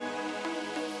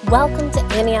Welcome to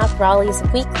Antioch Raleigh's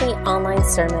weekly online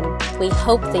sermon. We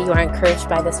hope that you are encouraged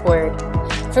by this word.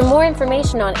 For more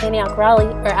information on Antioch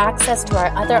Raleigh or access to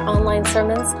our other online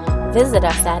sermons, visit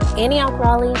us at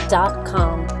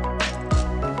AntiochRaleigh.com.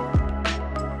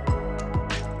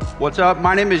 What's up?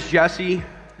 My name is Jesse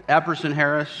Epperson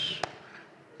Harris,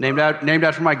 named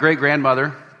after my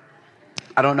great-grandmother.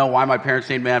 I don't know why my parents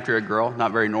named me after a girl.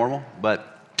 Not very normal,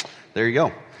 but there you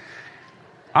go.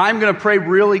 I'm going to pray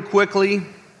really quickly,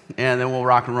 and then we'll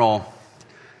rock and roll.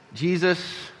 Jesus,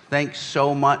 thanks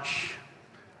so much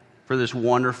for this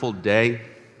wonderful day.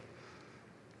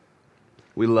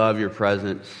 We love your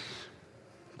presence.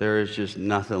 There is just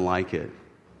nothing like it.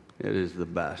 It is the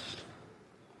best.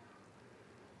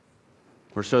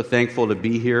 We're so thankful to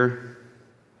be here.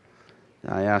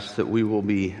 I ask that we will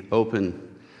be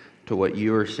open to what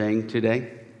you are saying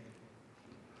today.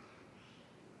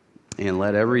 And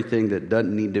let everything that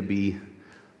doesn't need to be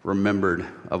remembered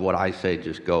of what I say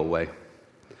just go away.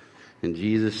 In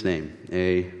Jesus' name,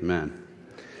 amen.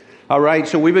 All right,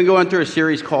 so we've been going through a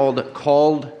series called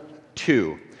Called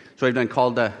To. So we've done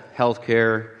Called to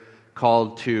Healthcare,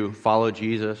 Called to Follow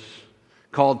Jesus,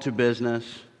 Called to Business,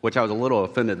 which I was a little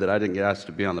offended that I didn't get asked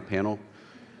to be on the panel.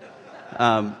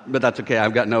 But that's okay,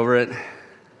 I've gotten over it.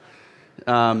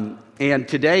 And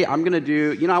today I'm going to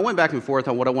do, I went back and forth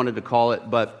on what I wanted to call it,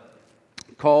 but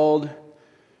called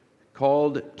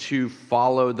to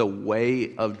follow the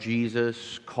way of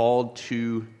Jesus, called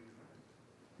to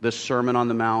the Sermon on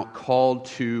the Mount, called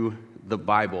to the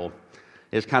Bible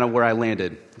is kind of where I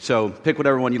landed. So pick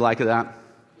whatever one you like of that.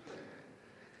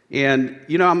 And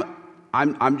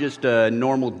I'm just a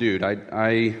normal dude.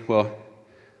 I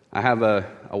have a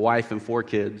wife and 4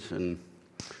 kids, and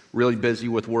really busy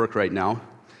with work right now.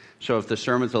 So if the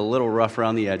sermon's a little rough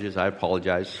around the edges, I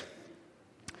apologize.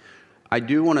 I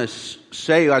do want to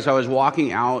say, as I was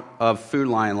walking out of Food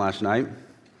Lion last night,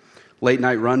 late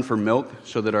night run for milk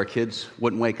so that our kids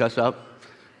wouldn't wake us up.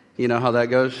 You know how that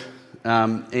goes?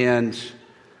 And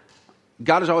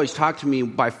God has always talked to me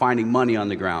by finding money on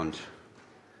the ground.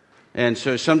 And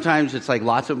so sometimes it's like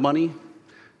lots of money,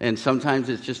 and sometimes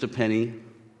it's just a penny.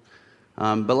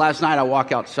 But last night I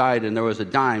walked outside and there was a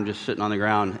dime just sitting on the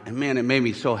ground. And man, it made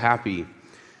me so happy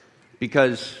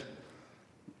because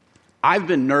I've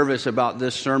been nervous about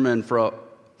this sermon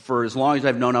for as long as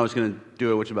I've known I was going to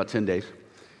do it, which is about 10 days.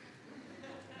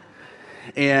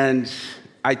 And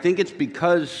I think it's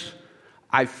because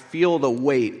I feel the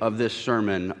weight of this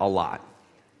sermon a lot,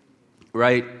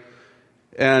 right?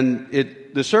 And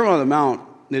the Sermon on the Mount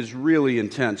is really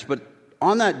intense. But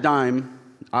on that dime,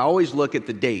 I always look at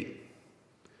the date.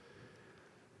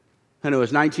 And it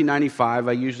was 1995.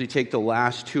 I usually take the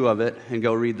last 2 of it and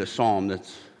go read the psalm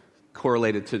that's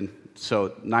correlated to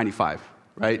 95,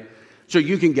 right? So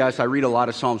you can guess, I read a lot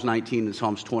of Psalms 19 and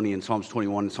Psalms 20 and Psalms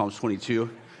 21 and Psalms 22.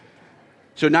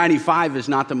 So 95 is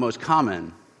not the most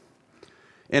common.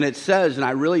 And it says, and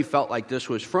I really felt like this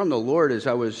was from the Lord as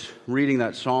I was reading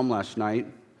that psalm last night.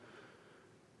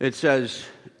 It says,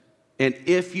 and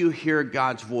if you hear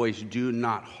God's voice, do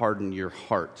not harden your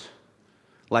heart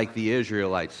like the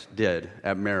Israelites did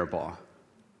at Meribah.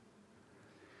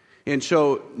 And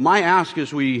so my ask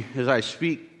as I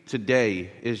speak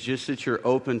today is just that you're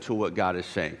open to what God is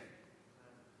saying.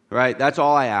 Right? That's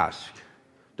all I ask.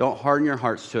 Don't harden your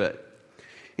hearts to it.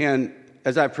 And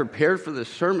as I prepared for this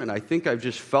sermon, I think I've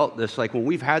just felt this, like when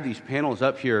we've had these panels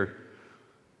up here,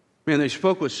 man, they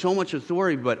spoke with so much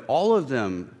authority, but all of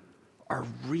them are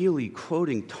really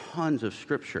quoting tons of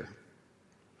scripture.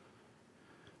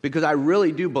 Because I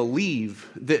really do believe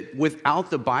that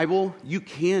without the Bible, you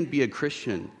can be a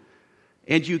Christian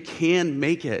and you can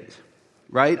make it,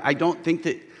 right? I don't think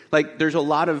that, there's a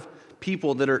lot of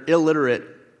people that are illiterate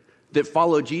that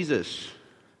follow Jesus.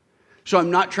 So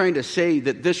I'm not trying to say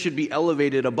that this should be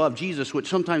elevated above Jesus, which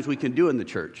sometimes we can do in the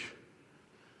church.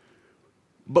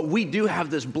 But we do have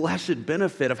this blessed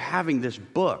benefit of having this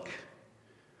book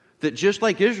that just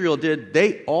like Israel did,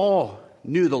 they all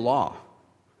knew the law.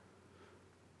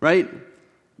 Right?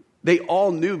 They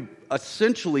all knew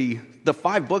essentially the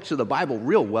 5 books of the Bible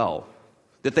real well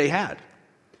that they had.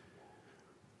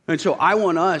 And so I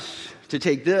want us to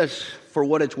take this for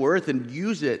what it's worth and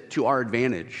use it to our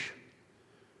advantage.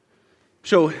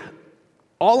 So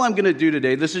all I'm going to do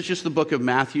today, this is just the book of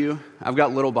Matthew. I've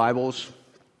got little Bibles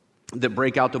that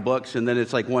break out the books, and then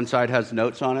it's like one side has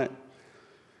notes on it.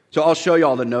 So I'll show you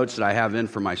all the notes that I have in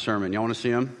for my sermon. Y'all want to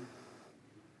see them?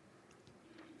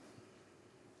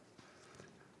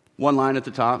 One line at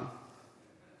the top.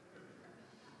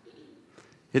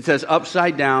 It says,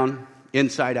 upside down,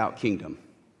 inside out kingdom.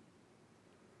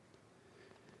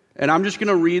 And I'm just going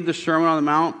to read the Sermon on the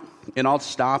Mount, and I'll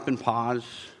stop and pause.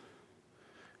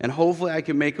 And hopefully I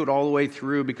can make it all the way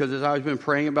through, because as I've been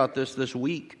praying about this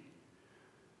week,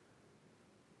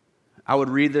 I would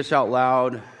read this out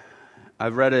loud.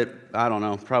 I've read it, I don't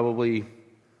know, probably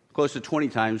close to 20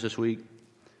 times this week.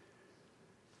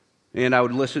 And I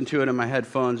would listen to it in my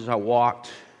headphones as I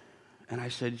walked. And I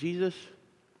said, Jesus,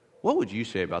 what would you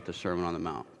say about the Sermon on the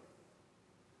Mount?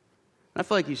 And I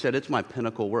feel like he said, it's my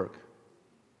pinnacle work.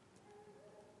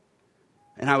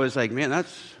 And I was like, man,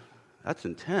 that's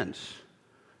intense.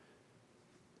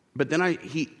 But then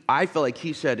I felt like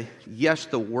he said, yes,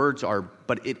 the words are,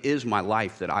 but it is my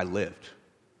life that I lived.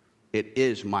 It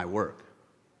is my work.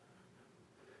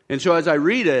 And so as I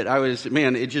read it,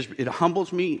 it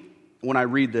humbles me when I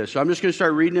read this. So I'm just going to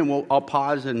start reading, and I'll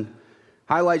pause and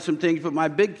highlight some things. But my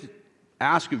big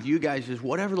ask of you guys is,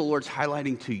 whatever the Lord's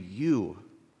highlighting to you,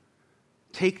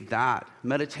 take that,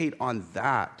 meditate on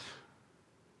that,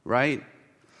 right?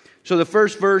 So the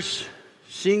first verse,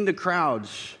 seeing the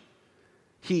crowds,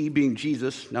 he, being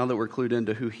Jesus, now that we're clued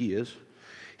into who he is,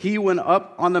 he went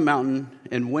up on the mountain,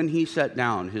 and when he sat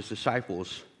down, his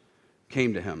disciples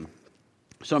came to him.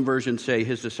 Some versions say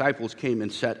his disciples came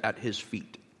and sat at his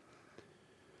feet.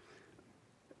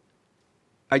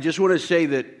 I just want to say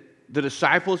that the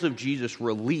disciples of Jesus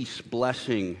release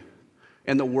blessing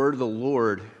and the word of the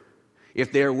Lord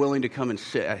if they are willing to come and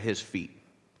sit at his feet.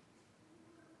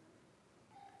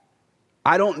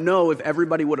 I don't know if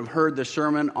everybody would have heard the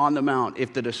Sermon on the Mount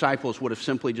if the disciples would have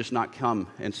simply just not come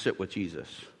and sit with Jesus.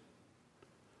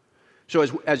 So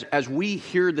as we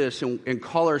hear this and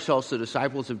call ourselves the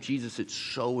disciples of Jesus, it's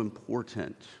so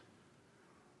important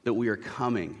that we are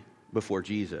coming before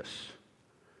Jesus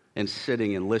and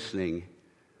sitting and listening,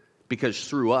 because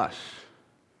through us,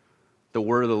 the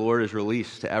word of the Lord is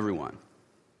released to everyone.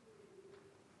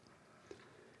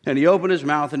 And he opened his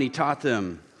mouth and he taught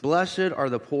them, blessed are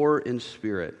the poor in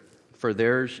spirit, for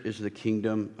theirs is the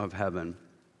kingdom of heaven.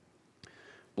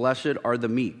 Blessed are the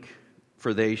meek,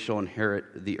 for they shall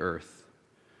inherit the earth.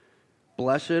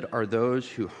 Blessed are those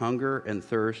who hunger and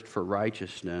thirst for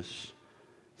righteousness,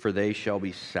 for they shall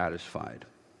be satisfied.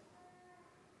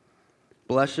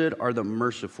 Blessed are the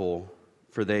merciful,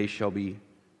 for they shall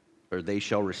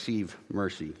receive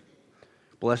mercy.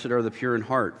 Blessed are the pure in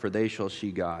heart, for they shall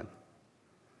see God.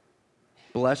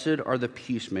 Blessed are the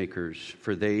peacemakers,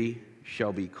 for they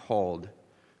shall be called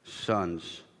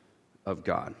sons of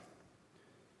God.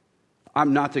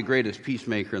 I'm not the greatest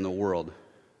peacemaker in the world,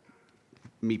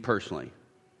 me personally.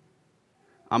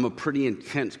 I'm a pretty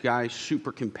intense guy,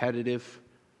 super competitive.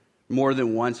 More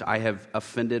than once, I have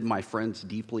offended my friends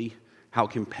deeply how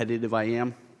competitive I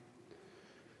am.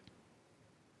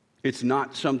 It's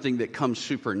not something that comes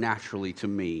supernaturally to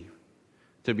me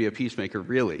to be a peacemaker,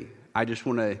 really. I just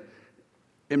want to...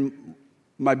 And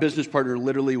my business partner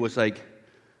literally was like,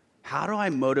 how do I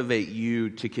motivate you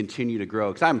to continue to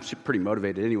grow? Because I'm pretty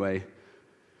motivated anyway.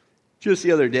 Just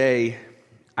the other day,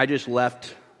 I just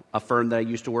left a firm that I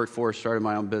used to work for, started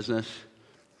my own business.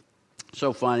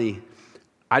 So funny.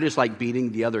 I just like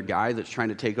beating the other guy that's trying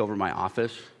to take over my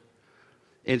office.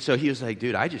 And so he was like,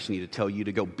 dude, I just need to tell you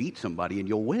to go beat somebody and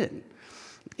you'll win.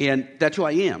 And that's who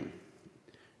I am.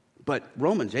 But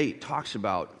Romans 8 talks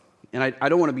about, and I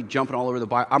don't want to be jumping all over the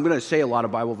Bible. I'm going to say a lot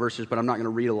of Bible verses, but I'm not going to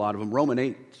read a lot of them. Romans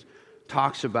 8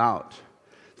 talks about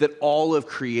that all of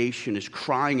creation is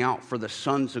crying out for the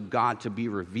sons of God to be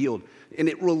revealed. And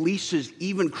it releases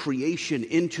even creation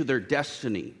into their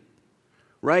destiny,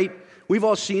 right? We've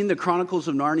all seen the Chronicles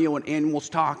of Narnia when animals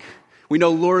talk. We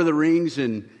know Lord of the Rings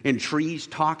and trees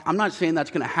talk. I'm not saying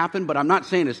that's going to happen, but I'm not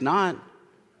saying it's not.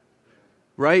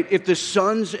 Right? If the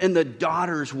sons and the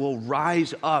daughters will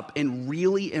rise up and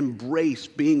really embrace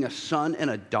being a son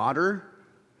and a daughter,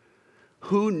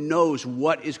 who knows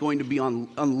what is going to be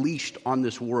unleashed on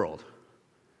this world?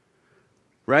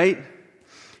 Right?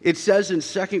 It says in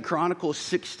 2 Chronicles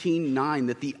 16:9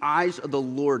 that the eyes of the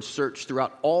Lord search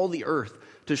throughout all the earth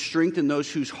to strengthen those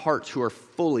whose hearts who are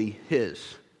fully his.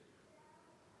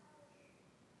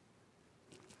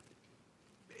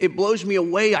 It blows me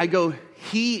away. I go,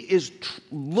 he is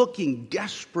looking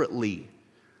desperately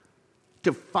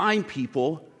to find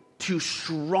people to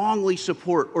strongly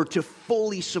support or to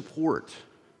fully support.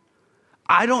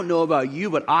 I don't know about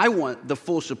you, but I want the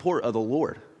full support of the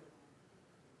Lord.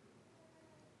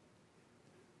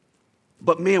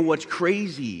 But man, what's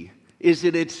crazy is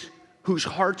that it's whose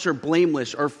hearts are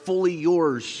blameless, are fully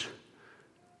yours.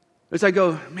 As I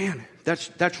go, man,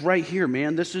 that's right here,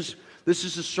 man. This is the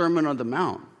Sermon on the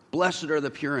Mount. Blessed are the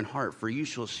pure in heart, for you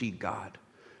shall see God.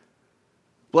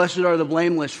 Blessed are the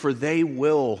blameless, for they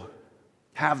will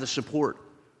have the support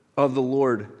of the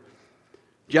Lord.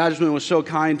 Jasmine was so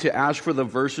kind to ask for the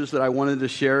verses that I wanted to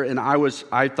share, and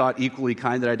I thought equally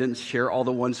kind that I didn't share all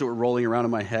the ones that were rolling around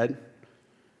in my head.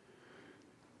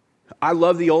 I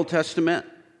love the Old Testament.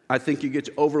 I think it gets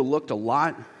overlooked a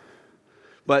lot.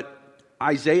 But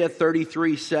Isaiah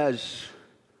 33 says,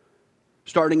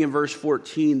 starting in verse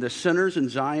 14, the sinners in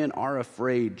Zion are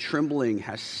afraid. Trembling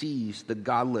has seized the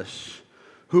godless.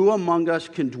 Who among us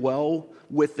can dwell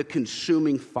with the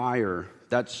consuming fire?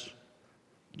 That's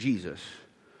Jesus.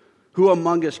 Who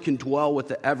among us can dwell with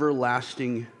the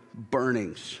everlasting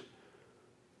burnings?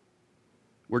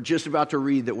 We're just about to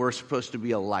read that we're supposed to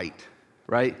be a light,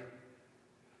 right?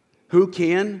 Who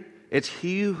can? It's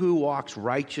he who walks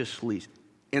righteously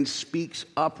and speaks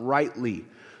uprightly,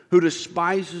 who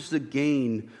despises the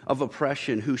gain of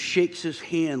oppression, who shakes his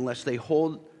hand lest they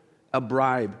hold a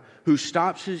bribe, who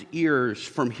stops his ears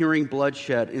from hearing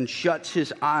bloodshed and shuts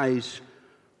his eyes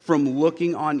from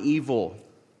looking on evil.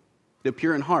 The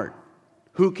pure in heart.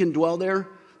 Who can dwell there?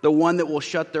 The one that will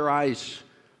shut their eyes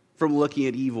from looking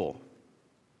at evil.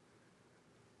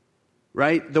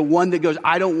 Right? The one that goes,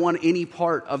 I don't want any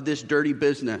part of this dirty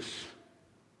business.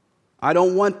 I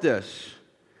don't want this.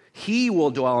 He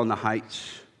will dwell in the heights.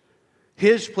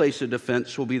 His place of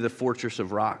defense will be the fortress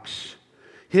of rocks.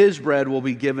 His bread will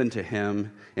be given to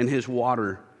him, and his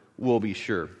water will be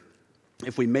sure.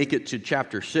 If we make it to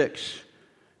chapter 6,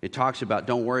 it talks about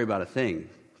don't worry about a thing.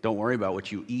 Don't worry about what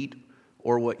you eat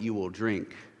or what you will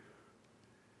drink.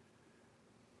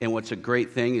 And what's a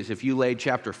great thing is if you lay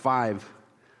chapter 5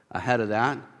 ahead of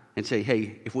that and say,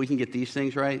 hey, if we can get these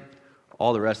things right,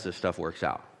 all the rest of this stuff works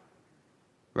out.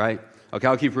 Right? Okay,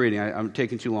 I'll keep reading. I'm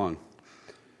taking too long.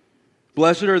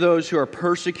 Blessed are those who are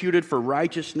persecuted for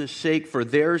righteousness' sake, for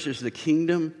theirs is the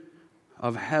kingdom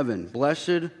of heaven.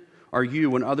 Blessed are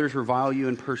you when others revile you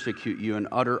and persecute you and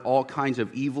utter all kinds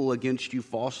of evil against you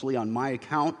falsely on my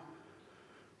account.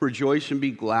 Rejoice and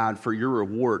be glad, for your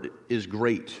reward is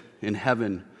great in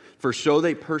heaven. For so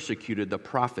they persecuted the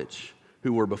prophets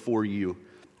who were before you.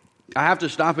 I have to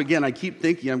stop again. I keep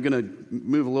thinking I'm going to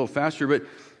move a little faster, but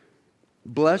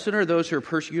blessed are those who are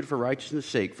persecuted for righteousness'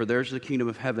 sake, for theirs is the kingdom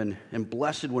of heaven. And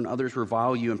blessed when others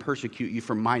revile you and persecute you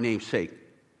for my name's sake.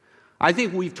 I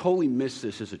think we've totally missed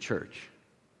this as a church.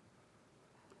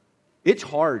 It's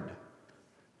hard.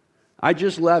 I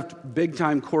just left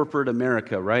big-time corporate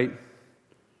America, right?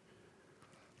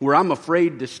 Where I'm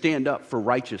afraid to stand up for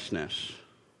righteousness.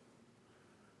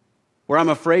 Where I'm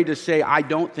afraid to say, I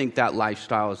don't think that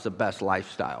lifestyle is the best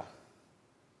lifestyle.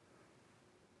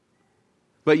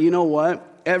 But you know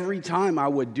what? Every time I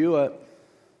would do it,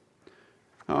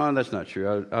 oh, that's not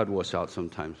true. I'd wuss out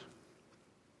sometimes.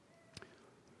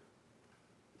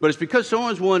 But it's because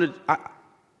someone's willing to,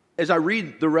 as I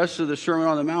read the rest of the Sermon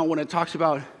on the Mount, when it talks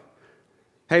about,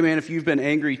 hey man, if you've been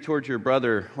angry towards your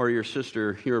brother or your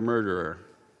sister, you're a murderer.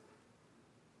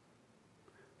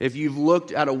 If you've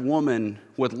looked at a woman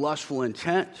with lustful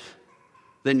intent,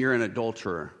 then you're an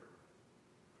adulterer.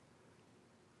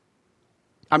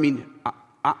 I mean,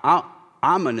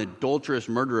 I'm an adulterous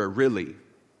murderer, really.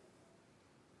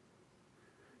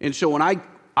 And so when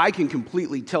I can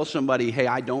completely tell somebody, hey,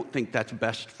 I don't think that's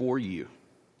best for you.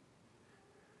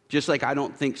 Just like I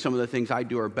don't think some of the things I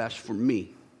do are best for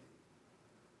me.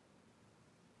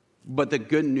 But the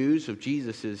good news of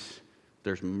Jesus is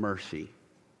there's mercy.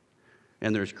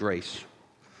 And there's grace.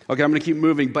 Okay, I'm going to keep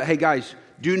moving. But hey, guys,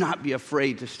 do not be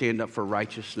afraid to stand up for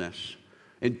righteousness.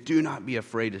 And do not be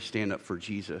afraid to stand up for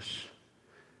Jesus.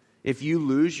 If you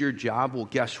lose your job, well,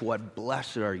 guess what?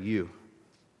 Blessed are you.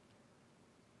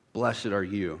 Blessed are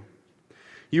you.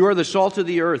 You are the salt of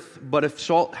the earth, but if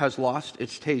salt has lost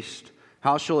its taste,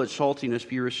 how shall its saltiness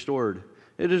be restored?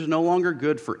 It is no longer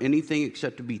good for anything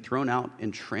except to be thrown out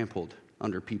and trampled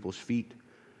under people's feet.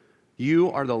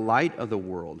 You are the light of the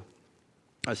world.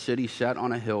 A city set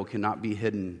on a hill cannot be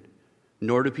hidden,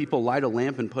 nor do people light a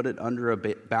lamp and put it under a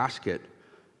basket,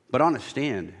 but on a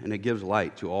stand, and it gives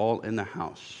light to all in the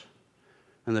house.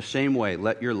 In the same way,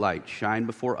 let your light shine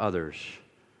before others,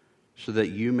 so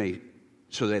that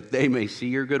they may see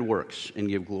your good works and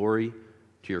give glory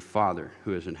to your Father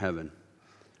who is in heaven.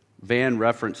 Van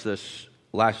referenced this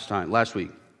last week,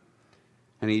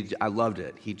 and I loved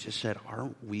it. He just said,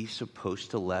 aren't we supposed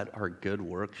to let our good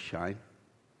works shine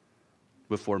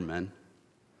before men?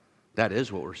 That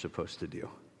is what we're supposed to do.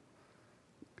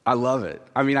 I love it.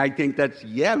 I mean, I think that's,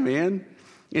 yeah, man.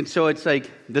 And so it's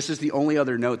like, this is the only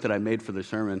other note that I made for the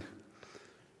sermon.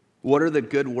 What are the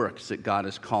good works that God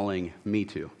is calling me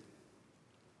to?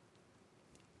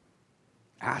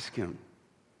 Ask him.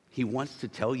 He wants to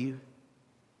tell you.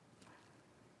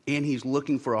 And he's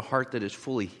looking for a heart that is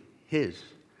fully his.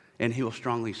 And he will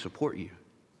strongly support you.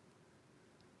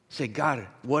 Say, God,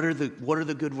 what are the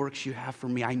good works you have for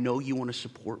me? I know you want to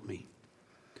support me.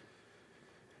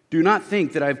 Do not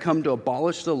think that I have come to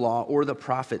abolish the law or the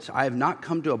prophets. I have not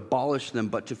come to abolish them,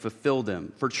 but to fulfill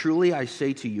them. For truly I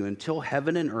say to you, until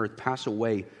heaven and earth pass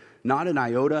away, not an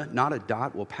iota, not a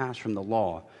dot will pass from the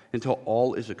law until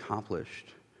all is accomplished.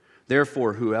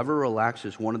 Therefore, whoever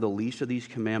relaxes one of the least of these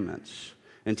commandments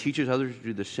and teaches others to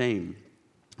do the same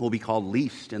will be called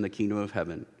least in the kingdom of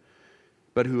heaven.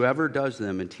 But whoever does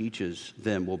them and teaches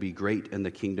them will be great in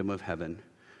the kingdom of heaven.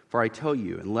 For I tell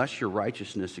you, unless your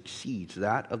righteousness exceeds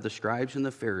that of the scribes and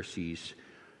the Pharisees,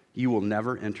 you will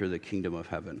never enter the kingdom of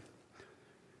heaven.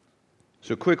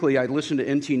 So quickly, I listened to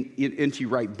N.T.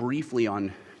 Wright briefly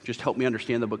on, just help me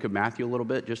understand the book of Matthew a little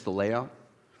bit, just the layout.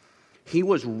 He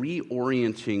was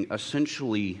reorienting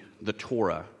essentially the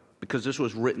Torah, because this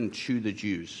was written to the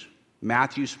Jews.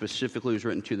 Matthew specifically was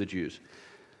written to the Jews.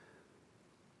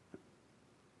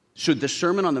 So the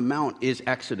Sermon on the Mount is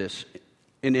Exodus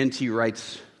in N.T.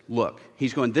 Wright's look.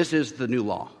 He's going, this is the new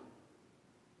law.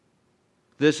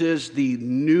 This is the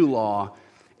new law.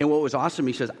 And what was awesome,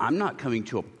 he says, I'm not coming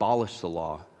to abolish the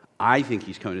law. I think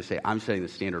he's coming to say, I'm setting the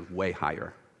standard way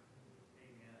higher.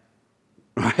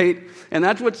 Amen. Right? And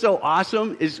that's what's so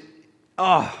awesome is,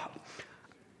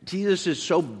 Jesus is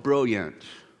so brilliant.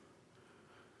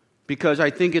 Because I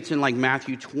think it's in like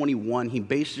Matthew 21, he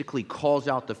basically calls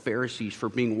out the Pharisees for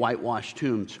being whitewashed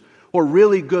tombs or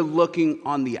really good looking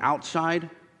on the outside.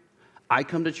 I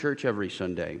come to church every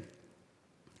Sunday.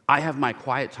 I have my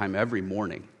quiet time every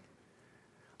morning.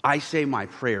 I say my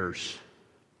prayers.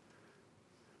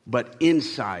 But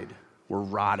inside, we're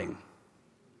rotting.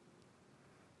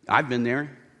 I've been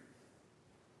there.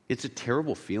 It's a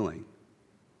terrible feeling.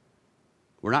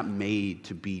 We're not made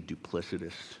to be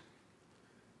duplicitous.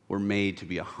 We're made to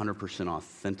be 100%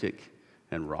 authentic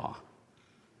and raw.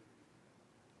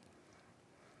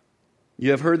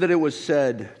 You have heard that it was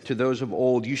said to those of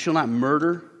old, you shall not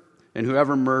murder, and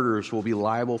whoever murders will be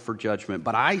liable for judgment.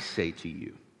 But I say to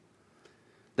you,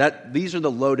 that these are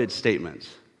the loaded statements.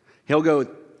 He'll go,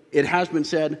 it has been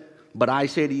said, but I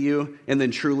say to you, and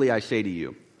then truly I say to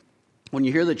you. When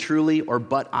you hear the truly or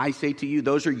but I say to you,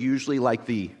 those are usually like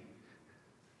the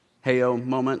hey-oh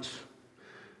moments.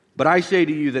 But I say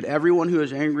to you that everyone who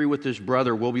is angry with his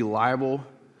brother will be liable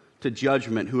to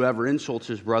judgment. Whoever insults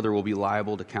his brother will be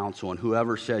liable to counsel. And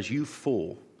whoever says, you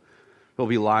fool, will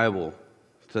be liable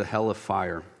to the hell of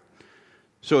fire.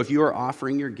 So if you are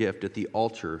offering your gift at the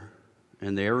altar,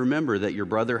 and there remember that your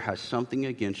brother has something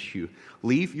against you,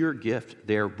 leave your gift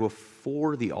there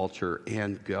before the altar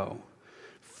and go.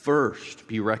 First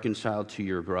be reconciled to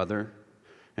your brother,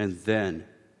 and then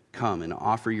come and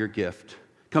offer your gift.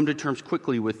 Come to terms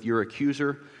quickly with your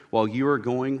accuser while you are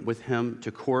going with him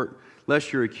to court,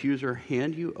 lest your accuser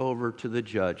hand you over to the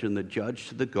judge and the judge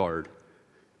to the guard,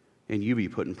 and you be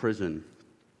put in prison.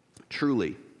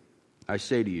 Truly, I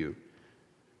say to you,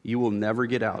 you will never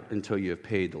get out until you have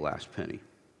paid the last penny.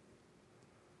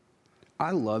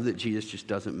 I love that Jesus just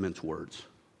doesn't mince words.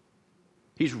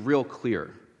 He's real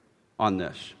clear on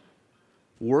this.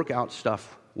 Work out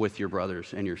stuff with your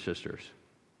brothers and your sisters,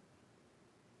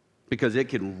 because it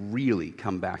can really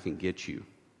come back and get you.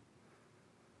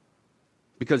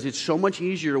 Because it's so much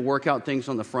easier to work out things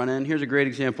on the front end. Here's a great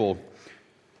example.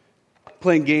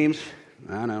 Playing games,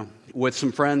 I don't know, with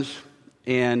some friends,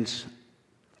 and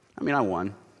I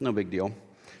won. No big deal.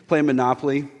 Playing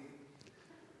Monopoly.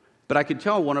 But I could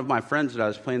tell one of my friends that I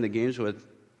was playing the games with,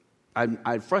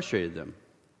 I frustrated them.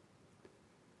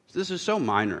 This is so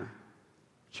minor.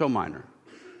 So minor.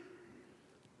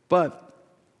 But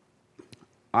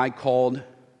I called, I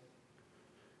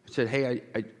said, hey,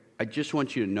 I just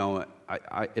want you to know,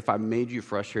 if I made you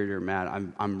frustrated or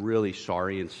mad, I'm really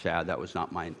sorry and sad. That was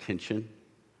not my intention.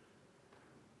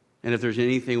 And if there's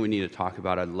anything we need to talk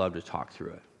about, I'd love to talk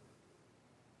through it.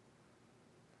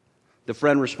 The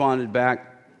friend responded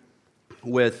back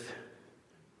with,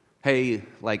 hey,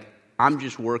 I'm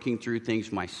just working through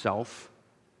things myself,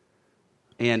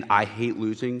 and I hate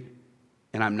losing,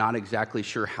 and I'm not exactly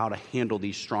sure how to handle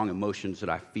these strong emotions that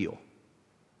I feel.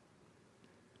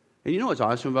 And you know what's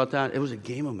awesome about that? It was a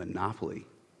game of Monopoly.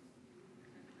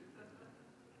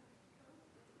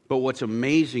 But what's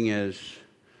amazing is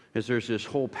there's this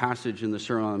whole passage in the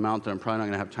Sermon on the Mount that I'm probably not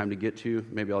going to have time to get to.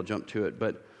 Maybe I'll jump to it.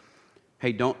 But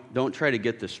hey, don't try to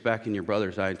get the speck in your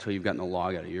brother's eye until you've gotten the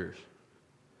log out of yours.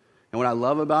 And what I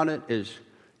love about it is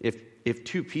if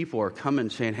two people are coming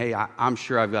saying, hey, I'm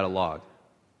sure I've got a log,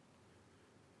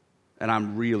 and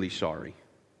I'm really sorry.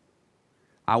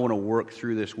 I want to work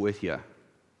through this with you.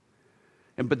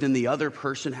 But then the other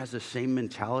person has the same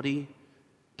mentality.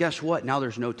 guess what? Now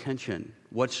there's no tension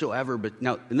whatsoever. But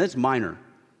now, and that's minor.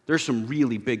 There's some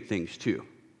really big things too.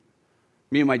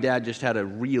 Me and my dad just had a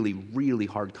really, really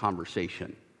hard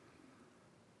conversation.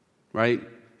 Right?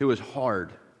 It was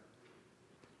hard.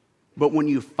 But when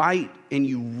you fight and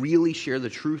you really share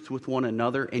the truth with one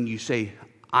another and you say,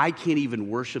 I can't even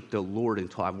worship the Lord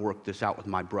until I've worked this out with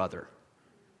my brother,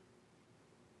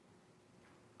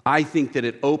 I think that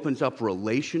it opens up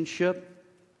relationship.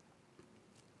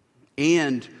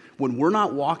 And when we're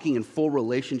not walking in full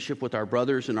relationship with our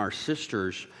brothers and our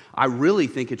sisters, I really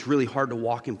think it's really hard to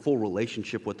walk in full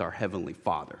relationship with our Heavenly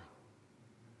Father.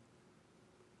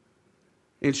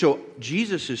 And so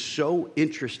Jesus is so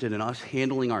interested in us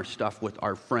handling our stuff with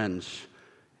our friends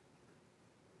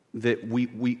that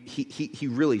he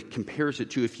really compares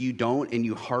it to, if you don't and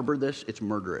you harbor this, it's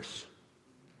murderous.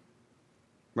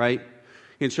 Right?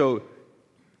 And so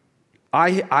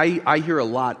I hear a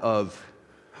lot of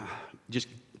just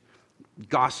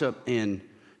gossip and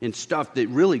stuff that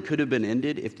really could have been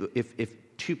ended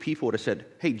if two people would have said,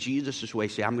 hey, Jesus' way,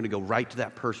 say, I'm going to go right to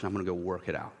that person, I'm going to go work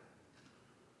it out.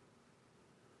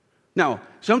 Now,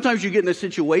 sometimes you get in a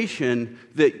situation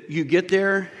that you get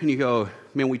there and you go,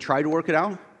 man, we tried to work it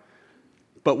out,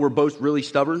 but we're both really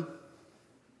stubborn,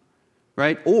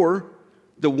 right? Or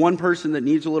the one person that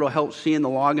needs a little help seeing the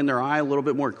log in their eye a little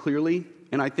bit more clearly,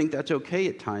 and I think that's okay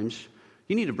at times,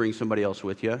 you need to bring somebody else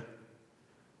with you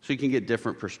so you can get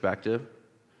different perspective,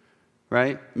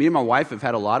 right? Me and my wife have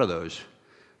had a lot of those,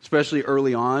 especially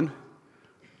early on.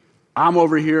 I'm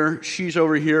over here, she's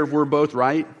over here, we're both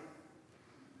right.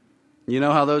 You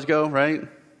know how those go, right?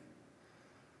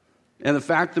 And the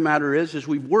fact of the matter is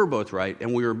we were both right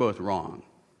and we were both wrong.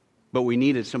 But we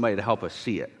needed somebody to help us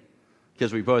see it,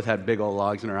 because we both had big old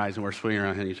logs in our eyes and we're swinging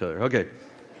around hitting each other. Okay.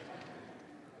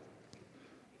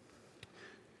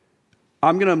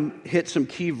 I'm going to hit some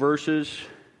key verses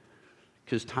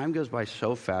because time goes by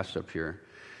so fast up here.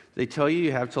 They tell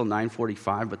you have till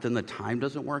 9:45, but then the time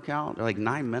doesn't work out. They're like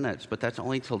 9 minutes, but that's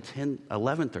only till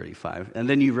 11:35. And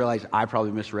then you realize I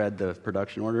probably misread the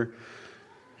production order.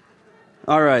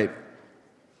 All right.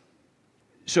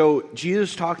 So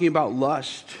Jesus talking about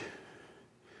lust,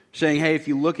 saying, hey, if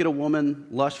you look at a woman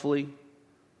lustfully,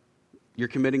 you're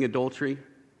committing adultery.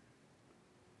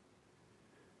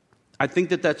 I think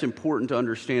that that's important to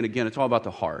understand. Again, it's all about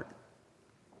the heart.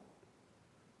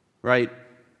 Right?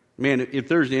 Man, if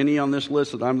there's any on this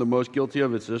list that I'm the most guilty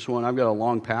of, it's this one. I've got a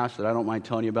long past that I don't mind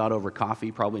telling you about over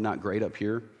coffee. Probably not great up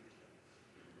here.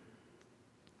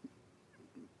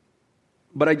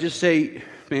 But I just say,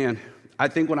 man, I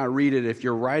think when I read it, if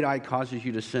your right eye causes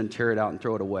you to sin, tear it out and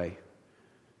throw it away.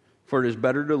 For it is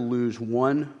better to lose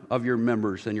one of your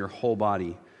members than your whole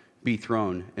body be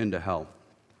thrown into hell.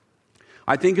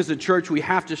 I think as a church, we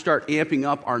have to start amping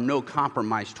up our no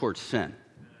compromise towards sin.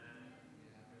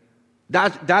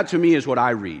 That to me is what I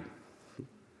read,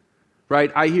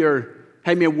 right? I hear,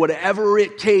 hey man, whatever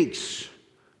it takes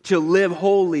to live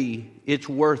holy, it's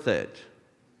worth it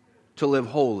to live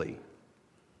holy.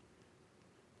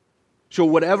 So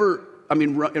whatever,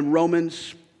 in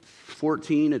Romans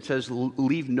 14, it says,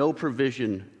 leave no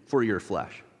provision for your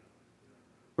flesh,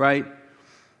 right?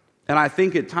 And I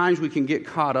think at times we can get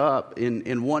caught up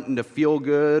in wanting to feel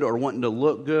good or wanting to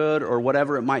look good or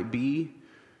whatever it might be.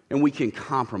 And we can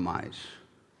compromise.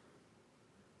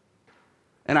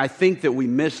 And I think that we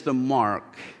miss the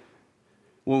mark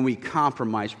when we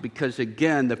compromise because,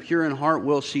 again, the pure in heart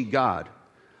will see God.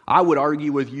 I would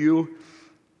argue with you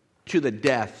to the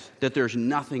death that there's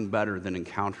nothing better than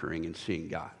encountering and seeing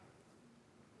God.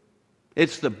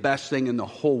 It's the best thing in the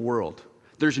whole world.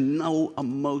 There's no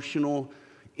emotional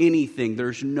anything.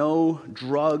 There's no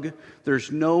drug.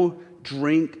 There's no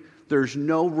drink. There's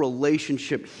no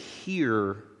relationship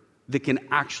here that can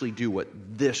actually do what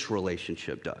this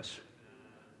relationship does.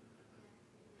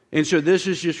 And so this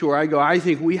is just where I go. I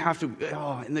think we have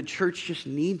to, and the church just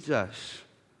needs us.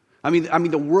 I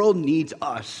mean, the world needs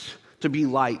us to be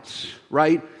lights,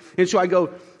 right? And so I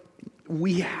go,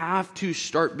 we have to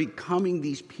start becoming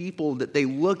these people that they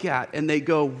look at and they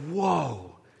go,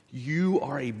 whoa, you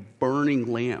are a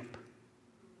burning lamp.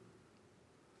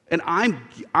 And I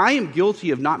am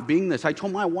guilty of not being this. I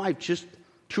told my wife just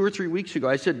 2 or 3 weeks ago,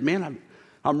 I said, man,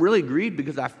 I'm really grieved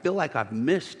because I feel like I've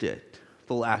missed it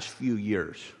the last few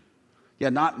years. Yeah,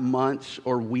 not months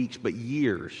or weeks, but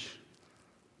years.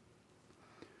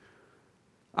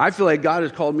 I feel like God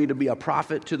has called me to be a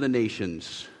prophet to the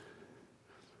nations.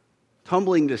 It's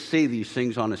humbling to say these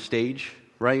things on a stage,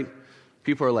 right?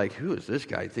 People are like, who is this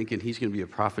guy thinking he's going to be a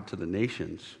prophet to the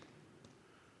nations?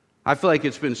 I feel like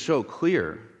it's been so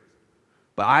clear,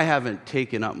 but I haven't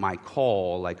taken up my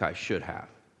call like I should have.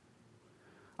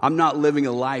 I'm not living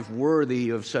a life worthy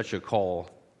of such a call.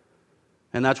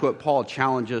 And that's what Paul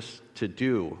challenged us to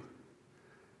do.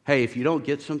 Hey, if you don't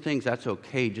get some things, that's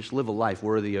okay. Just live a life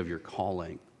worthy of your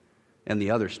calling, and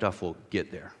the other stuff will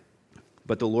get there.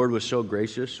 But the Lord was so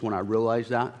gracious when I realized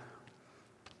that.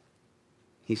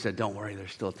 He said, don't worry,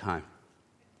 there's still time.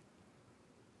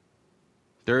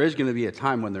 There is going to be a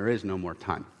time when there is no more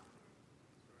time.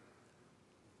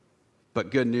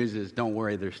 But good news is, don't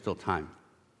worry, there's still time.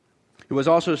 It was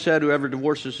also said, whoever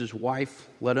divorces his wife,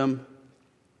 let him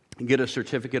get a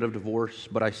certificate of divorce.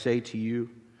 But I say to you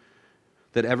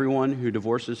that everyone who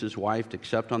divorces his wife,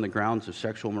 except on the grounds of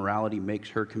sexual immorality, makes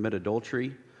her commit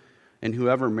adultery. And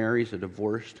whoever marries a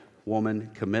divorced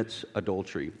woman commits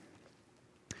adultery.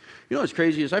 You know what's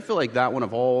crazy is I feel like that one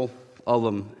of all of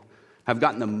them have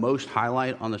gotten the most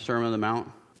highlight on the Sermon on the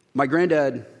Mount. My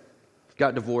granddad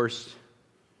got divorced,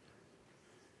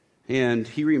 and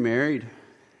he remarried,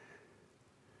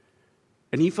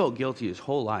 and he felt guilty his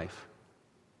whole life.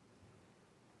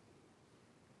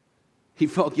 He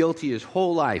felt guilty his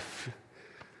whole life.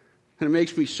 And it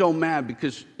makes me so mad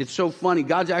because it's so funny.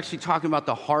 God's actually talking about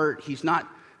the heart. He's not.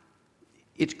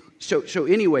 So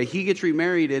anyway, he gets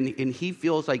remarried, and he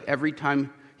feels like every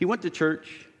time he went to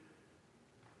church,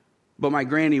 but my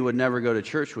granny would never go to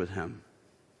church with him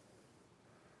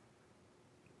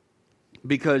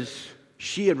because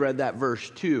she had read that verse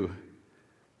too.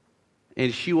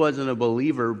 And she wasn't a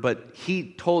believer, but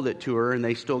he told it to her, and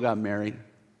they still got married.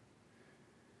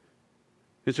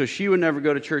 And so she would never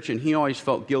go to church, and he always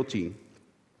felt guilty.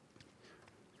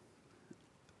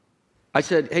 I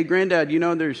said, hey, Granddad, you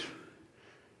know, there's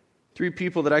 3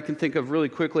 people that I can think of really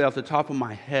quickly off the top of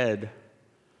my head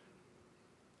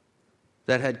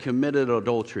that had committed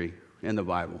adultery in the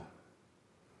Bible.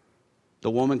 The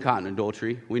woman caught in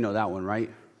adultery. We know that one, right?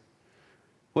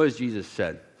 What does Jesus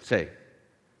say?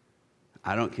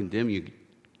 I don't condemn you.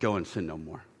 Go and sin no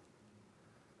more.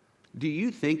 Do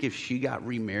you think if she got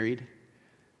remarried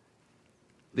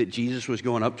that Jesus was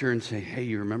going up to her and saying, hey,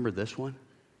 you remember this one?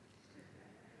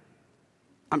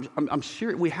 I'm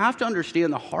serious. We have to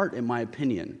understand the heart, in my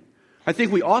opinion. I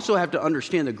think we also have to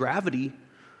understand the gravity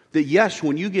that, yes,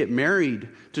 when you get married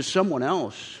to someone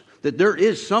else, that there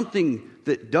is something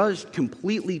that does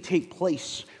completely take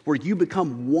place where you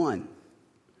become one.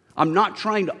 I'm not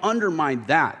trying to undermine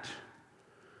that.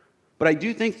 But I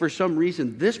do think for some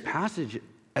reason this passage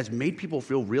has made people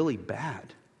feel really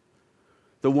bad.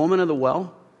 The woman of the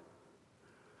well.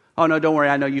 Oh no, don't worry.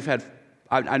 I know you've had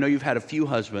a few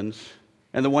husbands,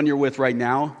 and the one you're with right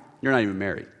now, you're not even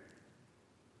married.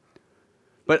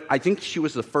 But I think she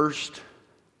was the first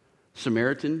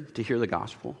Samaritan to hear the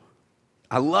gospel.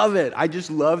 I love it. I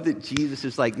just love that Jesus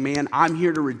is like, man, I'm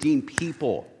here to redeem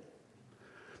people.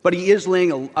 But he is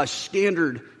laying a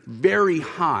standard very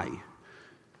high.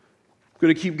 I'm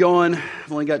going to keep going.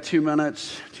 I've only got 2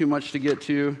 minutes, too much to get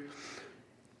to.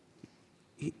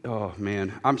 Oh,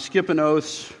 man. I'm skipping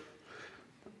oaths.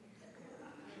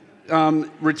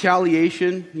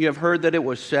 Retaliation. You have heard that it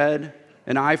was said,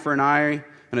 an eye for an eye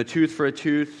and a tooth for a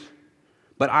tooth.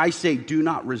 But I say, do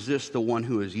not resist the one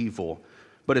who is evil.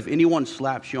 But if anyone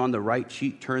slaps you on the right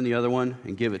cheek, turn the other one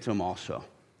and give it to him also.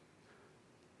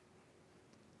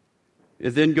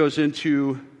 It then goes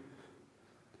into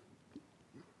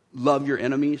love your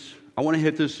enemies. I want to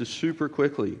hit this just super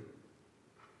quickly.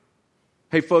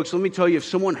 Hey, folks, let me tell you, if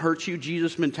someone hurts you,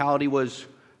 Jesus' mentality was,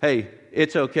 hey,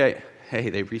 it's okay. Hey,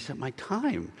 they reset my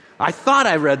time. I thought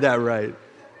I read that right.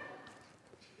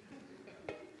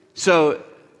 So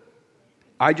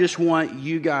I just want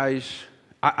you guys,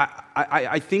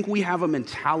 I think we have a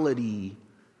mentality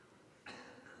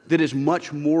that is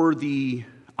much more the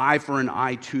eye for an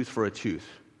eye, tooth for a tooth.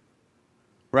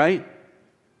 Right?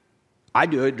 I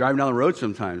do it driving down the road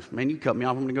sometimes. Man, you cut me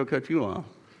off, I'm going to go cut you off.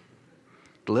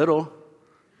 Little.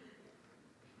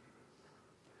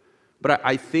 But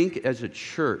I think as a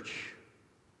church,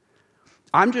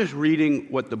 I'm just reading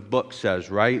what the book says,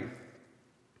 right?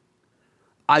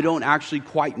 I don't actually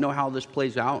quite know how this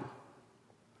plays out.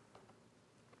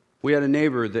 We had a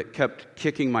neighbor that kept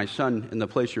kicking my son in the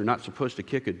place you're not supposed to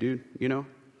kick a dude, you know?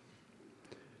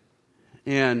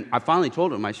 And I finally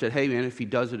told him, I said, hey, man, if he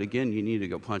does it again, you need to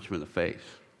go punch him in the face.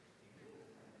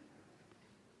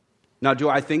 Now, do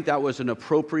I think that was an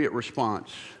appropriate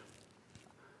response?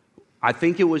 I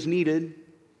think it was needed,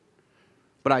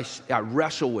 but I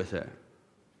wrestle with it.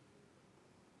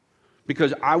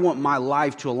 Because I want my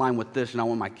life to align with this, and I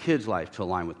want my kids' life to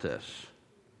align with this.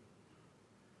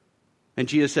 And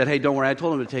Jesus said, hey, don't worry, I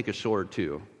told him to take a sword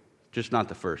too, just not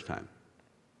the first time.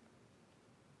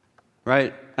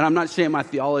 Right? And I'm not saying my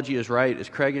theology is right. Is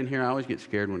Craig in here? I always get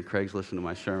scared when Craig's listening to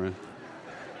my sermon.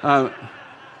 Oh,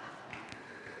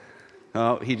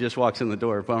 he just walks in the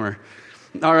door. Bummer.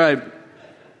 All right.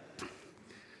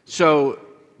 So,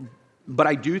 but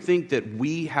I do think that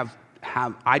we have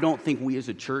I don't think we as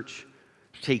a church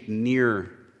take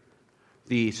near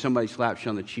the somebody slaps you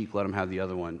on the cheek, let them have the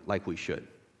other one, like we should.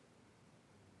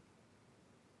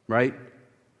 Right?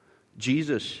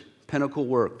 Jesus, pinnacle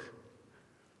work,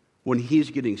 when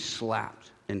he's getting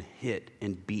slapped and hit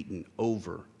and beaten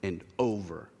over and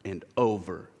over and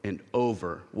over and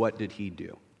over, what did he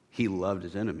do? He loved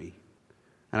his enemy.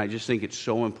 And I just think it's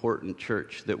so important,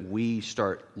 church, that we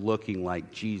start looking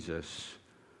like Jesus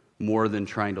more than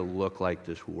trying to look like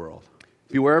this world.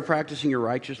 Beware of practicing your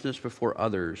righteousness before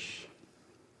others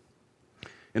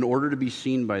in order to be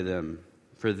seen by them,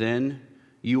 for then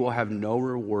you will have no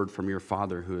reward from your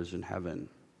Father who is in heaven.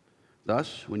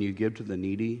 Thus, when you give to the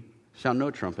needy, sound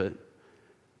no trumpet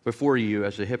before you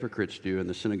as the hypocrites do in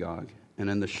the synagogue and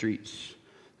in the streets,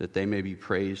 that they may be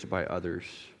praised by others.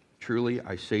 Truly,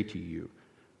 I say to you,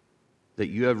 that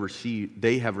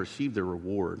they have received their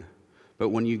reward. But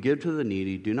when you give to the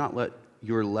needy, do not let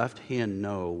your left hand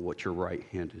know what your right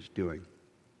hand is doing,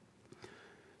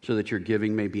 so that your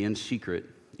giving may be in secret,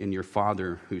 and your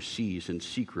Father who sees in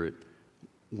secret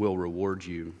will reward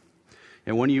you.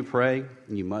 And when you pray,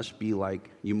 you mustn't be like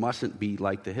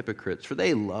the hypocrites, for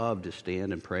they love to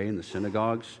stand and pray in the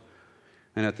synagogues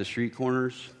and at the street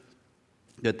corners,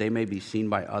 that they may be seen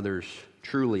by others.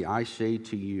 Truly, I say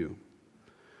to you,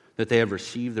 that they have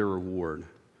received their reward.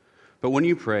 But when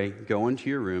you pray, go into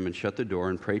your room and shut the door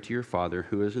and pray to your Father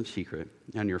who is in secret,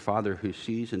 and your Father who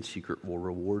sees in secret will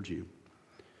reward you.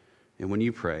 And when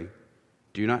you pray,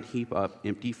 do not heap up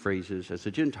empty phrases as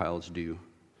the Gentiles do,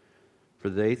 for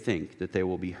they think that they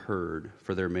will be heard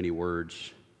for their many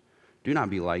words. Do not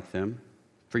be like them,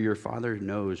 for your Father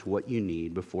knows what you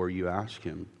need before you ask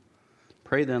him.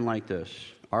 Pray then like this: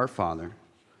 Our Father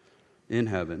in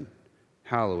heaven,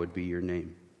 hallowed be your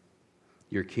name.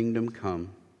 Your kingdom come,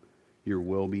 your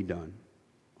will be done,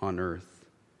 on earth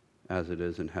as it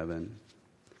is in heaven.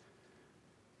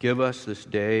 Give us this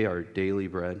day our daily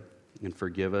bread, and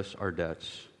forgive us our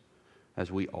debts,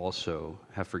 as we also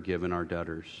have forgiven our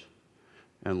debtors.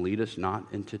 And lead us not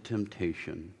into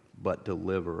temptation, but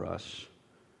deliver us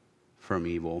from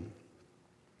evil.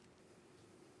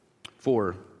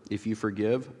 For if you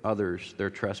forgive others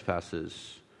their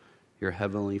trespasses, your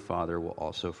heavenly Father will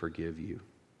also forgive you.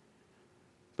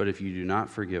 But if you do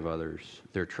not forgive others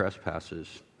their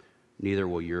trespasses, neither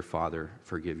will your Father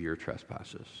forgive your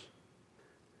trespasses.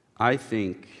 I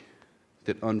think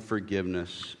that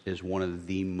unforgiveness is one of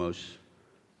the most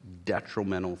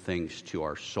detrimental things to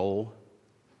our soul.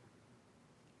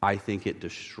 I think it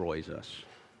destroys us.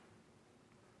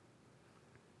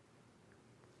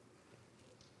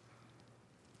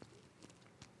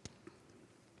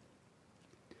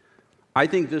 I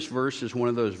think this verse is one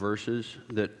of those verses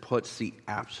that puts the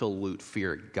absolute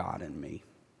fear of God in me.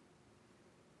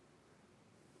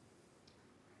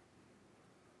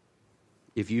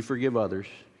 If you forgive others,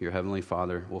 your heavenly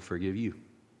Father will forgive you.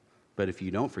 But if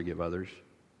you don't forgive others,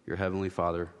 your heavenly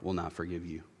Father will not forgive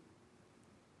you.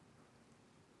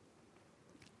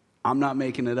 I'm not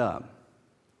making it up.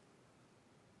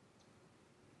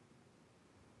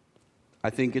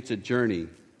 I think it's a journey.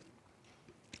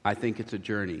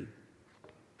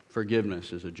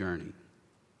 Forgiveness is a journey.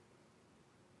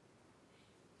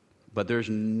 But there's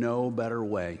no better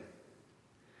way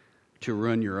to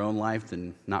ruin your own life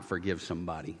than not forgive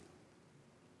somebody.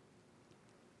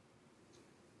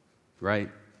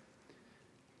 Right?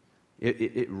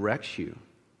 It wrecks you.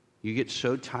 You get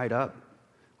so tied up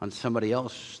on somebody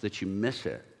else that you miss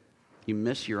it. You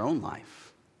miss your own life.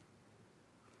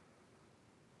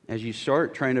 As you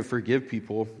start trying to forgive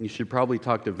people, you should probably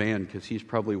talk to Van, because he's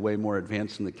probably way more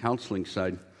advanced in the counseling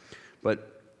side.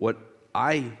 But what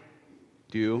I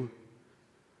do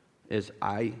is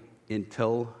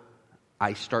until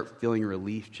I start feeling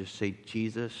relief, just say,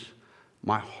 Jesus,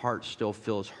 my heart still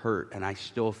feels hurt and I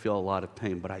still feel a lot of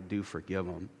pain, but I do forgive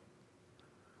them.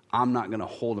 I'm not going to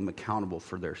hold them accountable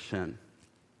for their sin.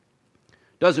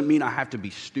 Doesn't mean I have to be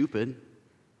stupid.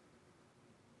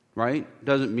 Right?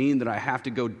 Doesn't mean that I have to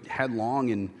go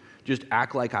headlong and just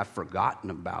act like I've forgotten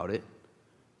about it.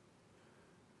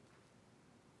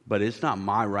 But it's not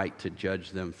my right to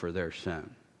judge them for their sin.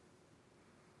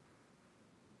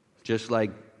 Just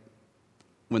like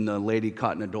when the lady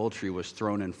caught in adultery was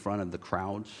thrown in front of the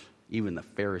crowds, even the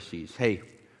Pharisees, hey,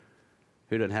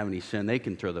 who doesn't have any sin, they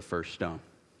can throw the first stone.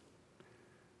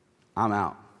 I'm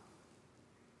out.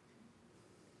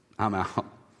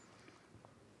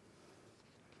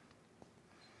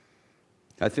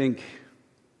 I think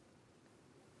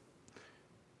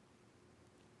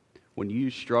when you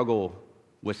struggle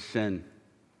with sin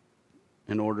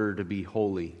in order to be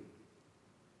holy,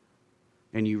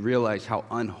 and you realize how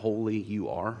unholy you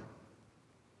are,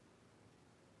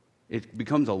 it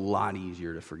becomes a lot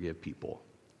easier to forgive people.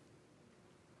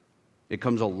 It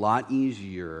becomes a lot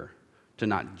easier to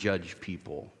not judge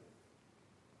people.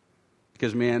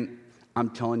 Because, man,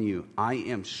 I'm telling you, I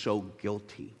am so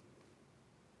guilty.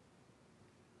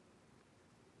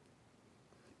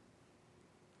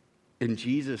 And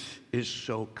Jesus is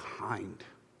so kind.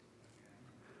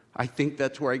 I think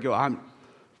that's where I go.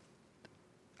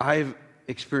 I've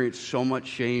experienced so much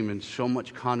shame and so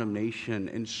much condemnation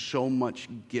and so much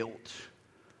guilt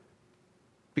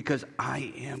because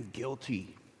I am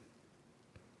guilty.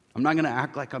 I'm not going to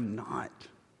act like I'm not.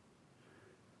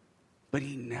 But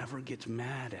he never gets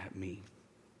mad at me.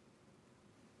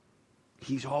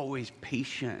 He's always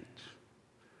patient.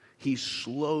 He's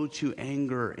slow to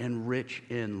anger and rich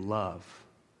in love.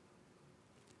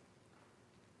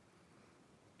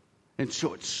 And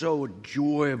so it's so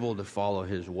enjoyable to follow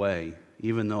his way,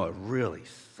 even though it really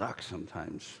sucks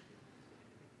sometimes.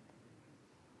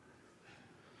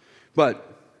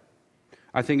 But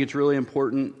I think it's really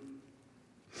important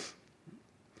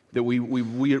that we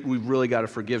really got to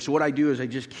forgive. So what I do is I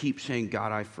just keep saying,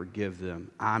 God, I forgive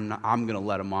them. I'm going to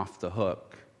let them off the hook.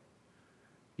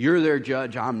 You're their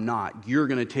judge, I'm not. You're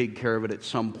going to take care of it at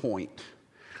some point.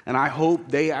 And I hope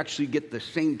they actually get the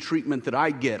same treatment that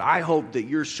I get. I hope that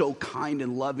you're so kind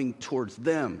and loving towards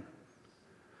them.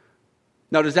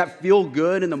 Now, does that feel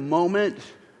good in the moment?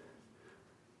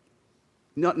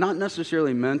 Not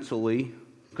necessarily mentally,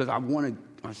 because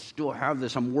I still have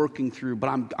this I'm working through,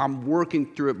 but I'm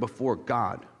working through it before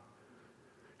God.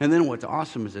 And then what's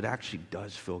awesome is it actually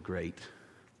does feel great.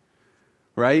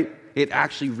 Right? It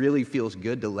actually really feels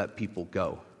good to let people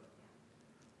go.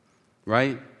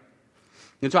 Right?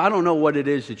 And so I don't know what it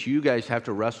is that you guys have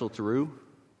to wrestle through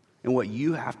and what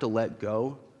you have to let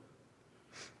go,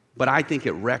 but I think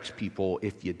it wrecks people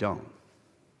if you don't.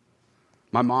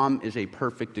 My mom is a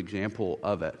perfect example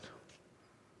of it.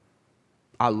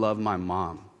 I love my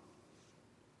mom,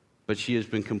 but she has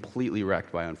been completely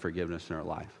wrecked by unforgiveness in her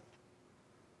life.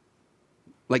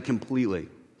 Like completely.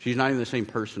 She's not even the same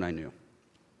person I knew.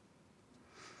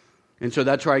 And so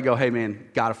that's where I go, hey man,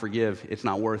 gotta forgive. It's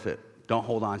not worth it. Don't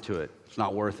hold on to it. It's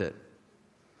not worth it.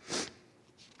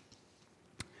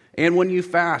 And when you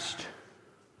fast,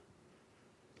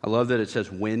 I love that it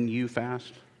says when you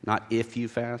fast, not if you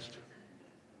fast.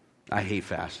 I hate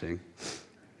fasting.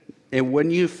 And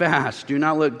when you fast, do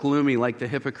not look gloomy like the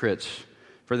hypocrites,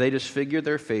 for they disfigure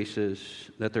their faces,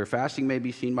 that their fasting may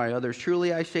be seen by others.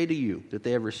 Truly I say to you, that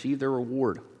they have received their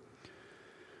reward.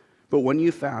 But when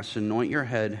you fast, anoint your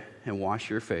head and wash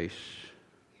your face,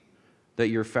 that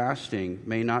your fasting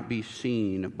may not be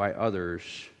seen by others,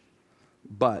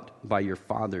 but by your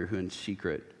Father who is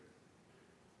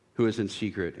in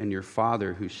secret, and your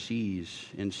Father who sees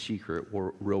in secret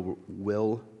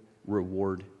will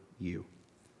reward you.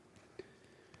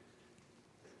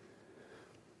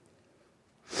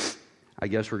 I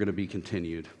guess we're going to be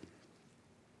continued.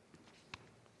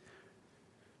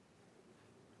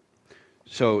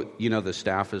 So, the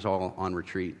staff is all on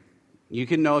retreat. You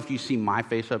can know if you see my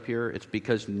face up here, it's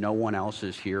because no one else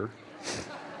is here.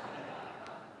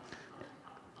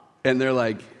 And they're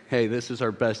like, hey, this is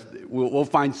our best. We'll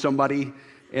find somebody,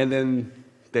 and then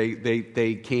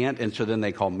they can't, and so then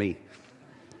they call me.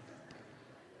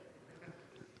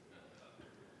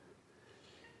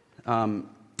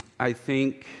 I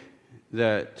think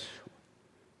that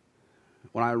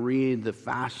when I read the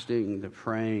fasting, the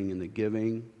praying, and the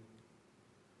giving,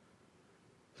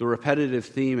 the repetitive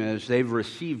theme is they've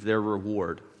received their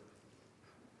reward.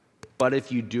 But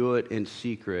if you do it in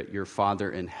secret, your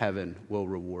Father in heaven will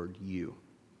reward you.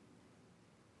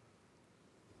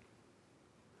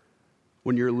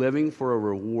 When you're living for a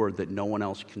reward that no one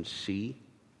else can see,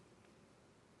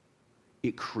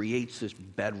 it creates this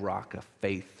bedrock of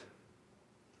faith,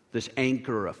 this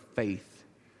anchor of faith.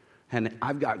 And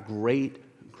I've got great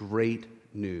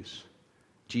news.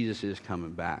 Jesus is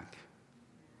coming back.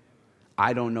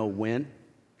 I don't know when.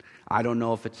 I don't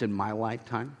know if it's in my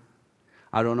lifetime.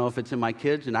 I don't know if it's in my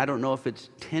kids, and I don't know if it's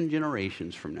 10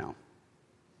 generations from now.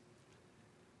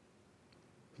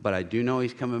 But I do know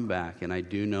he's coming back, and I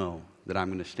do know that I'm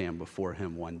going to stand before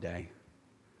him one day.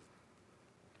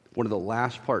 One of the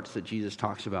last parts that Jesus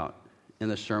talks about in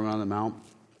the Sermon on the Mount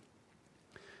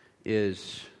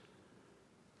is,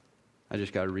 I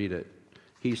just got to read it.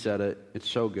 He said it. It's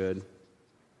so good.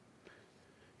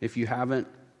 If you haven't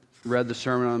read the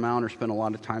Sermon on the Mount or spent a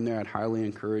lot of time there, I'd highly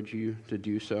encourage you to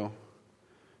do so.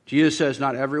 Jesus says,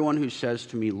 not everyone who says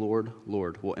to me, Lord,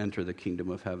 Lord, will enter the kingdom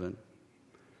of heaven,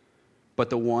 but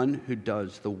the one who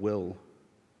does the will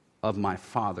of my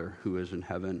Father who is in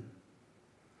heaven.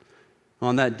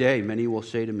 On that day, many will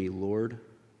say to me, Lord,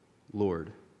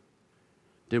 Lord,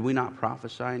 did we not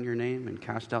prophesy in your name and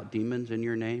cast out demons in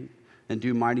your name and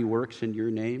do mighty works in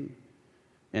your name?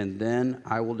 And then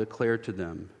I will declare to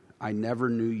them, I never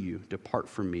knew you. Depart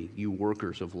from me, you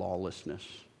workers of lawlessness.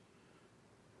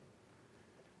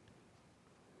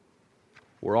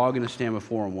 We're all going to stand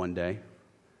before him one day.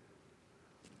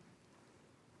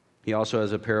 He also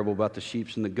has a parable about the sheep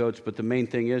and the goats, but the main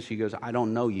thing is, he goes, I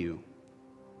don't know you.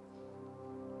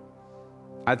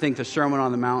 I think the Sermon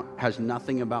on the Mount has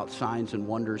nothing about signs and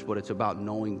wonders, but it's about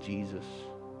knowing Jesus.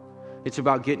 It's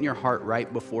about getting your heart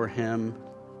right before him.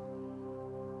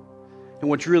 And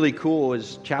what's really cool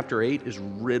is chapter 8 is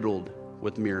riddled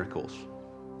with miracles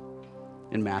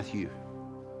in Matthew.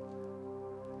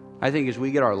 I think as we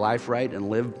get our life right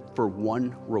and live for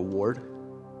one reward,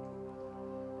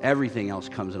 everything else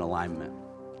comes in alignment.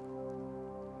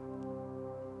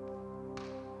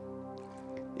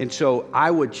 And so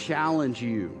I would challenge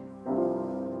you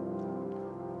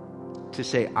to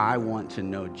say, I want to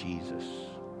know Jesus.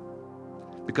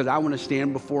 Because I want to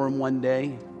stand before him one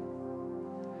day,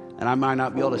 and I might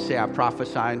not be able to say I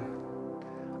prophesied.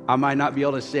 I might not be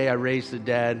able to say I raised the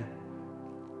dead,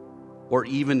 or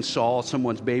even saw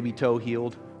someone's baby toe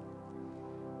healed.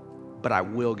 But I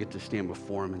will get to stand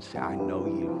before him and say, I know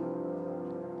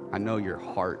you. I know your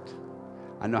heart.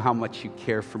 I know how much you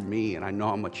care for me, and I know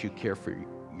how much you care for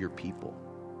your people.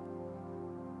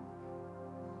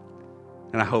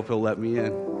 And I hope he'll let me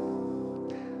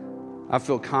in. I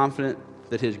feel confident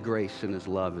that his grace and his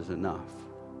love is enough.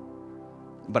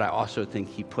 But I also think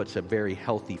he puts a very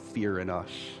healthy fear in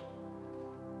us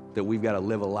that we've got to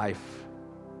live a life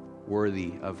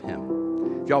worthy of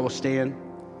him. If y'all will stand.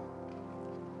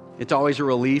 It's always a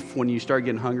relief when you start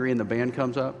getting hungry and the band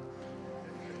comes up.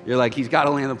 You're like, he's got to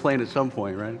land the plane at some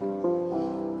point, right?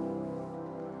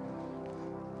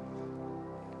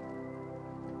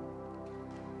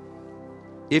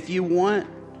 If you want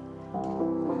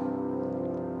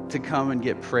to come and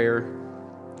get prayer,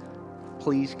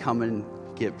 please come and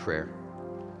get prayer.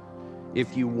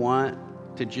 If you want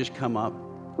to just come up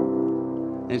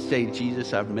and say,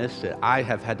 Jesus, I've missed it. I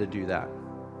have had to do that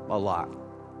a lot.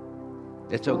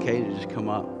 It's okay to just come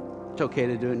up. It's okay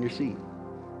to do it in your seat.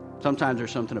 Sometimes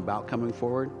there's something about coming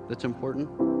forward that's important.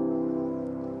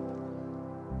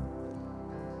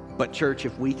 But church,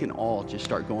 if we can all just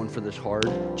start going for this hard,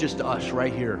 just us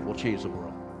right here, we'll change the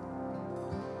world.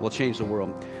 We'll change the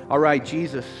world. All right,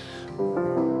 Jesus,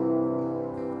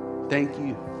 thank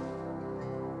you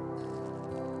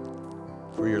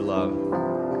for your love.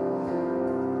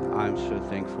 I'm so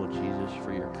thankful, Jesus,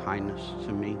 for your kindness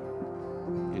to me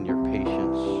and your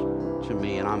patience to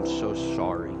me. And I'm so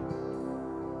sorry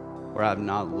where I've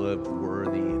not lived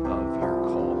worthy of your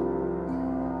call.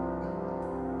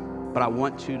 But I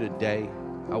want to today.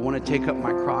 I want to take up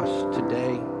my cross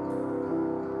today,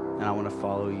 and I want to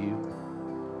follow you.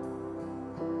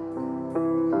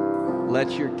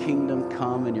 Let your kingdom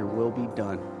come and your will be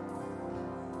done.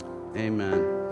 Amen.